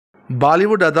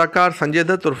बॉलीवुड अदाकार संजय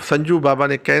दत्त और संजू बाबा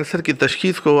ने कैंसर की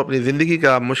तशखीस को अपनी ज़िंदगी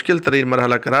का मुश्किल तरीन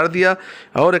मरहला करार दिया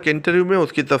और एक इंटरव्यू में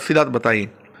उसकी तफसीलात बताईं।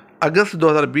 अगस्त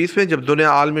 2020 में जब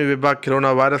दुनिया आलमी वबा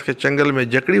कोरोना वायरस के चंगल में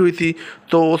जकड़ी हुई थी,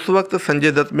 तो उस वक्त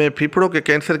संजय दत्त में फेफड़ों के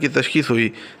कैंसर की तशखीस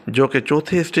हुई, जो कि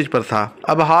चौथे स्टेज पर था।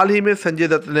 अब हाल ही में संजय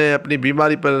दत्त ने अपनी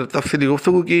बीमारी पर तफसीली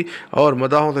गुफ्तगू की और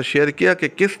मदाहों से शेयर किया कि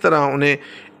किस तरह उन्हें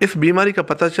इस बीमारी का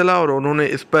पता चला और उन्होंने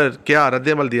इस पर क्या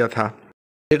रद्द-ए-अमल दिया था।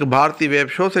 एक भारतीय वेब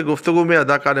शो से गुफ्तगू में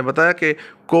अदाकार ने बताया कि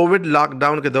कोविड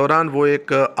लॉकडाउन के दौरान वो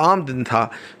एक आम दिन था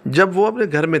जब वो अपने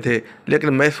घर में थे, लेकिन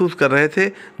महसूस कर रहे थे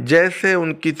जैसे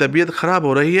उनकी तबीयत ख़राब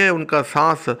हो रही है, उनका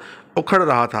सांस उखड़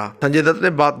रहा था। संजय दत्त ने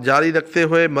बात जारी रखते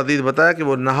हुए मज़ीद बताया कि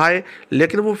वो नहाए,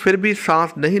 लेकिन वो फिर भी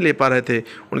सांस नहीं ले पा रहे थे।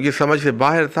 उनकी समझ से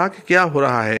बाहर था कि क्या हो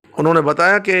रहा है। उन्होंने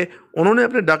बताया कि उन्होंने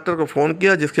अपने डॉक्टर को फ़ोन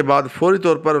किया, जिसके बाद फौरी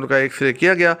तौर पर उनका एक्सरे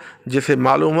किया गया, जिससे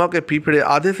मालूम हुआ कि फेफड़े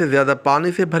आधे से ज़्यादा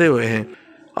पानी से भरे हुए हैं।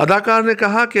 अदाकार ने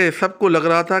कहा कि सबको लग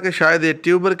रहा था कि शायद ये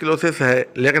ट्यूबरक्लोसिस है,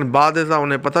 लेकिन बाद ऐसा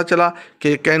उन्हें पता चला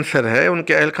कि कैंसर है।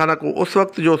 उनके अहलखाना को उस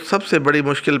वक्त जो सबसे बड़ी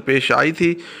मुश्किल पेश आई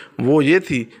थी वो ये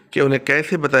थी कि उन्हें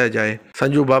कैसे बताया जाए।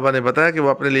 संजू बाबा ने बताया कि वो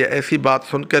अपने लिए ऐसी बात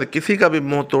सुनकर किसी का भी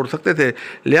मुंह तोड़ सकते थे,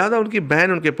 लिहाजा उनकी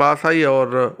बहन उनके पास आई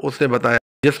और उसने बताया,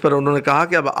 जिस पर उन्होंने कहा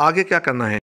कि अब आगे क्या करना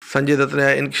है। संजय दत्त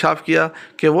ने इंकशाफ किया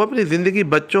कि वो अपनी ज़िंदगी,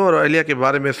 बच्चों और अहलिया के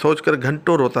बारे में सोचकर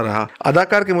घंटों रोता रहा।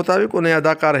 अदाकार के मुताबिक उन्हें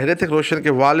अदाकार ऋतिक रोशन के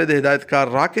वालिद हिदायतकार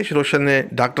राकेश रोशन ने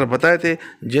डॉक्टर बताए थे,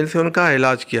 जिनसे उनका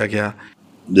इलाज किया गया।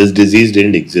 This disease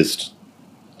didn't exist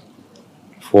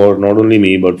for not only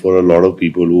me but for a lot of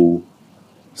people who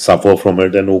suffer from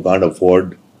it and who can't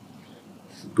afford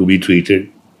to be treated.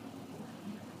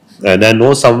 And I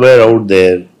know somewhere out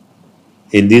there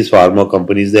in these pharma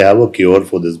companies they have a cure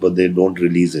for this, but they don't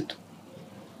release it.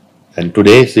 And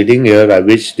today, sitting here, I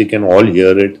wish they can all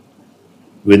hear it.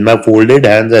 With my folded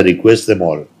hands, I request them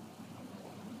all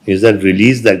is that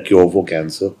release that cure for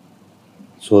cancer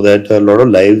so that a lot of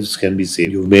lives can be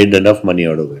saved. You've made enough money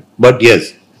out of it. But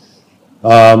yes,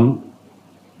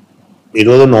 it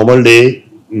was a normal day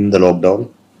in the lockdown,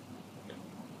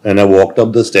 and I walked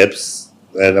up the steps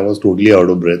and I was totally out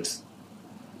of breath.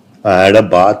 I had a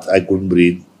bath, I couldn't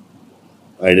breathe.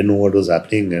 I didn't know what was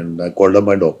happening, and I called up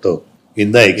my doctor.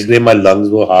 In the x-ray, my lungs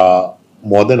were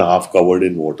more than half covered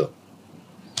in water.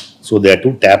 So they had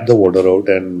to tap the water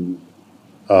out, and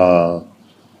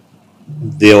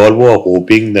they all were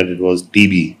hoping that it was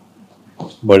TB,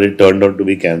 but it turned out to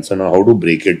be cancer. Now, how to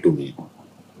break it to me?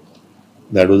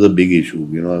 That was a big issue.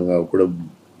 You know, I could have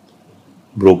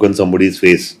broken somebody's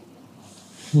face.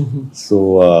 So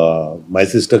my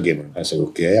sister came in. I said,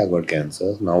 okay, I got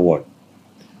cancer. Now what?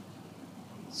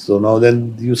 So now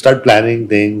then you start planning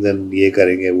things and ye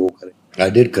karenge, wo karenge. I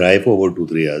did cry for about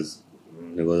 2-3 hours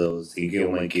because I was thinking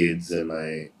of my kids and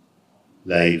my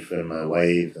life and my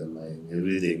wife and my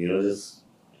everything. You know, just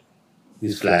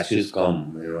these flashes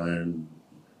come, you know, and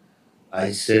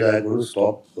I said I got to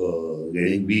stop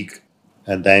getting weak.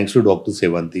 And thanks to Dr.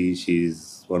 Sevanti,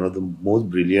 she's one of the most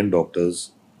brilliant doctors.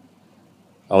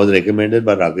 I was recommended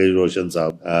by Rakesh Roshan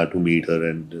Saab to meet her,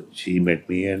 and she met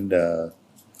me, and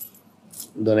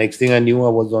the next thing I knew I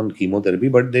was on chemotherapy,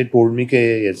 but they told me कि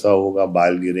ऐसा होगा,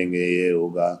 बाल गिरेंगे, ये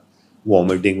होगा,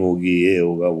 vomiting होगी, ये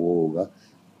होगा, वो होगा.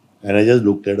 And I just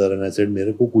looked at her and I said,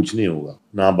 मेरे को कुछ नहीं होगा,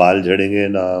 ना बाल झड़ेंगे,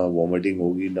 ना vomiting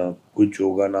होगी, ना कुछ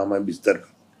होगा, ना मैं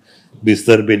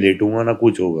बिस्तर पे लेटूंगा, ना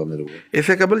कुछ होगा मेरे को।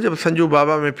 इससे कबल जब संजू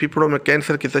बाबा में फेफड़ों में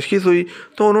कैंसर की तशखीस हुई,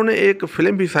 तो उन्होंने एक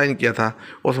फिल्म भी साइन किया था।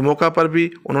 उस मौका पर भी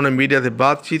उन्होंने मीडिया से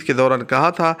बातचीत के दौरान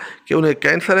कहा था कि उन्हें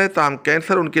कैंसर है, ताहम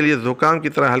कैंसर उनके लिए ज़ुकाम की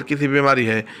तरह हल्की सी बीमारी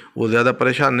है, वो ज़्यादा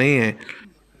परेशान नहीं है।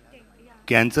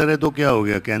 कैंसर है तो क्या हो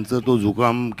गया, कैंसर तो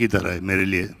ज़ुकाम की तरह है मेरे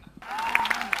लिए।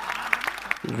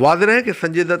 वाज़ेह है कि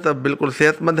संजय दत्त अब बिल्कुल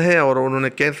सेहतमंद है और उन्होंने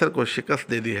कैंसर को शिकस्त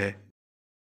दे दी है।